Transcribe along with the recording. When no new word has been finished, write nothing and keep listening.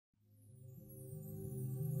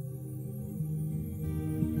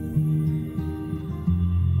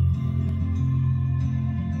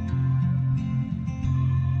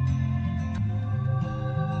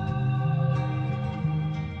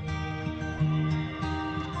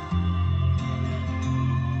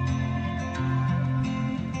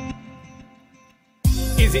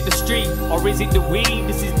Is it the street, or is it the weed?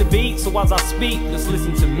 This is the beat, so as I speak, just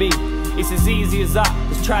listen to me. It's as easy as that,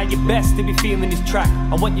 just try your best to be feeling this track.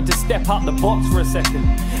 I want you to step out the box for a second,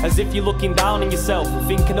 as if you're looking down on yourself and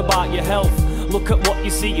thinking about your health. Look at what you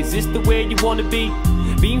see, is this the way you wanna be?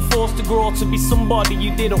 Being forced to grow to be somebody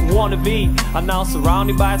you didn't wanna be, and now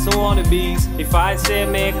surrounded by some wannabes. If I say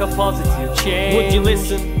make a positive change, would you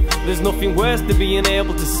listen? There's nothing worse than being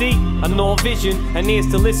able to see and no vision and ears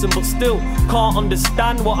to listen, but still can't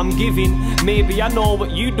understand what I'm giving. Maybe I know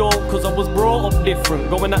what you don't, cause I was brought up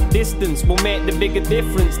different. Going that distance will make the bigger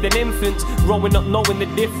difference than infants growing up knowing the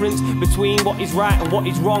difference between what is right and what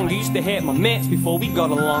is wrong. I used to hate my mates before we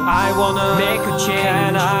got along. I wanna make a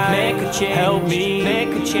change, make a change, help me make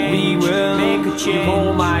a change. We will make a change. You're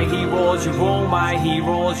all my heroes, you're all my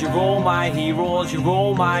heroes, you're all my heroes, you're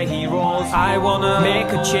all my heroes. I wanna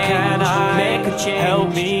make a change, make a change,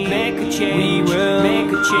 help me make a change. We will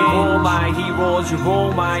make a change. You're all my heroes, you're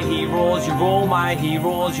all my heroes, you're all my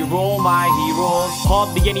heroes, you're all my heroes.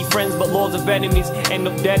 Hardly any friends but loads of enemies end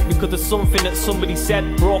up dead because of something that somebody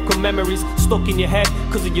said. Broken memories stuck in your head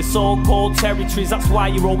cause of your so-called territories. That's why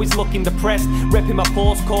you're always looking depressed. Repping my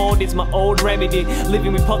postcode is my old remedy.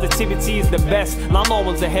 Living with positivity is the best. Now no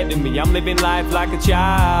one's ahead of me, I'm living life like a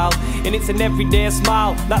child, and it's an everyday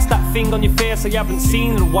smile. That's that thing on your face I haven't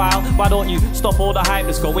seen in a while. Why don't you stop all the hype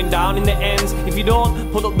that's going down in the ends? If you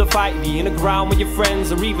don't, put up the fight, be in the ground with your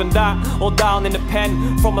friends, or even that, or down in the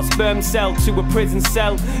pen. From a sperm cell to a prison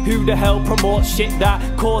cell, who the hell promotes shit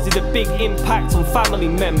that causes a big impact on family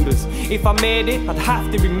members? If I made it, I'd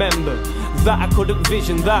have to remember that I couldn't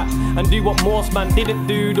vision that and do what most man didn't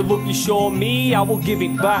do. The love you show me, I will give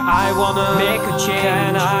it back. I wanna make a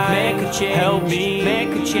change, make a change, help me make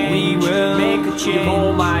a change. We will make a change. You're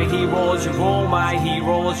all my heroes, you're all my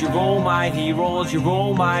heroes, you're all my heroes, you're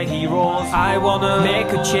all my heroes. I wanna make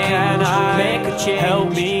a change, make a change, help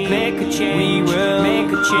me make a change. We will make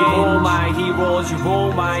a change. You're all my heroes, you're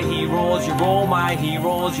all my heroes, you're all my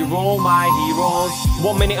heroes, you're all my heroes.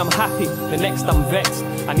 1 minute I'm happy, the next I'm vexed,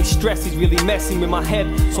 and this stress is really messing with my head,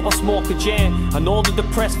 so I smoke a J. And all the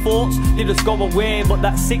depressed thoughts, they just go away, but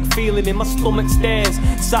that sick feeling in my stomach stays.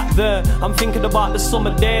 Sat there, I'm thinking about the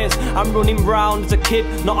summer days. I'm running round as a kid,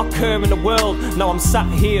 not a care in the world. Now I'm sat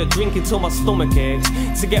here drinking till my stomach aches,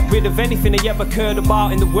 to get rid of anything I ever cared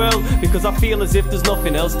about in the world, because I feel as if there's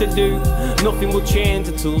nothing else to do. Nothing will change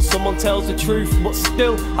until someone tells the truth, but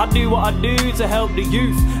still I do what I do to help the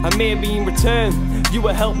youth, and maybe in return you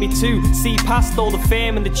will help me too. See past all the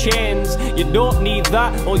fame and the chains. You don't need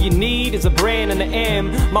that, all you need is a brain and an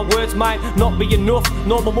aim. My words might not be enough,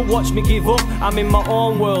 no one will watch me give up. I'm in my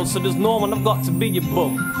own world, so there's no one I've got to be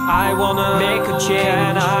above. I wanna make a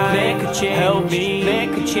change, make a change, help me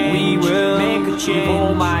make a change. We will make a change. You're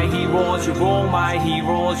all my heroes, you're all my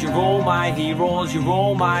heroes, you're all my heroes, you're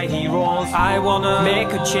all my heroes. I wanna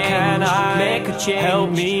make a change, make a change,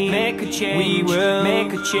 help me make a change. We will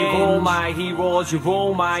make a change. You're all my heroes, you're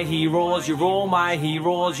all my heroes, you're all my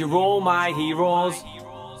heroes, you're all my heroes.